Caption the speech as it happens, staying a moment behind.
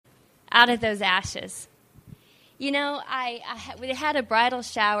out of those ashes. You know, we had a bridal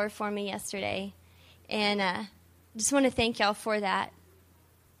shower for me yesterday, and just want to thank y'all for that.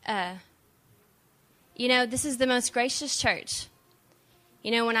 You know, this is the most gracious church.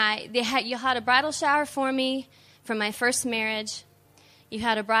 You know, you had a bridal shower for me from my first marriage. You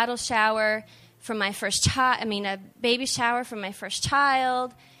had a bridal shower from my first child. A baby shower from my first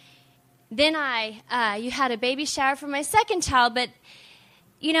child. Then you had a baby shower for my second child. But,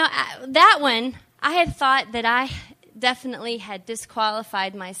 you know, that one, I had thought that I definitely had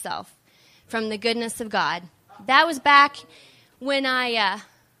disqualified myself from the goodness of God. That was back when I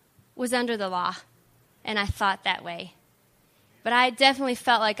was under the law, and I thought that way. But I definitely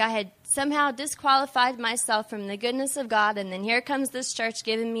felt like I had somehow disqualified myself from the goodness of God, and then here comes this church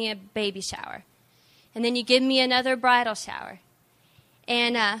giving me a baby shower. And then you give me another bridal shower.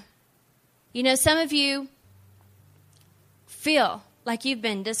 And, you know, some of you feel like you've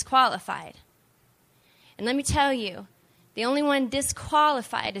been disqualified. And let me tell you, the only one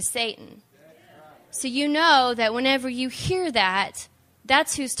disqualified is Satan. So you know that whenever you hear that,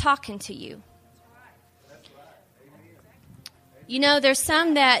 that's who's talking to you. You know, there's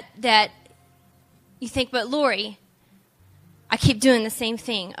some that you think, but Lori, I keep doing the same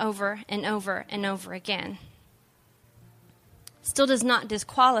thing over and over and over again. Still does not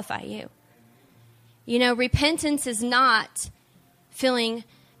disqualify you. You know, repentance is not feeling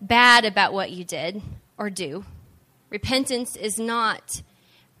bad about what you did or do. Repentance is not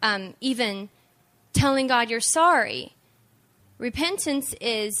even telling God you're sorry. Repentance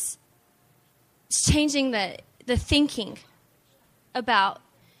is changing the thinking about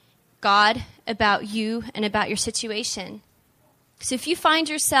God, about you, and about your situation. So if you find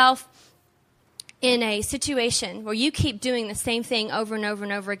yourself in a situation where you keep doing the same thing over and over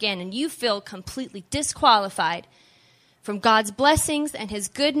and over again, and you feel completely disqualified from God's blessings and His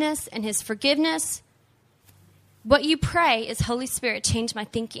goodness and His forgiveness, what you pray is, Holy Spirit, change my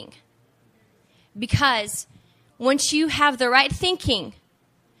thinking. Because once you have the right thinking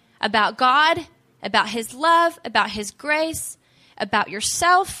about God, about His love, about His grace, about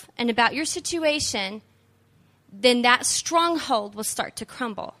yourself, and about your situation, then that stronghold will start to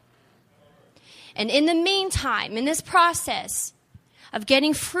crumble. And in the meantime, in this process of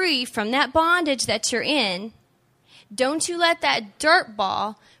getting free from that bondage that you're in, don't you let that dirt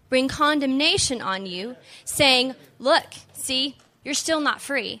ball bring condemnation on you, saying, look, see, you're still not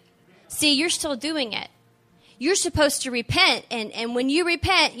free. See, you're still doing it. You're supposed to repent, and when you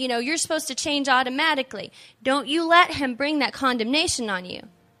repent, you know, you're supposed to change automatically. Don't you let him bring that condemnation on you.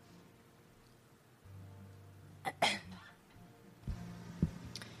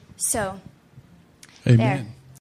 So, Amen.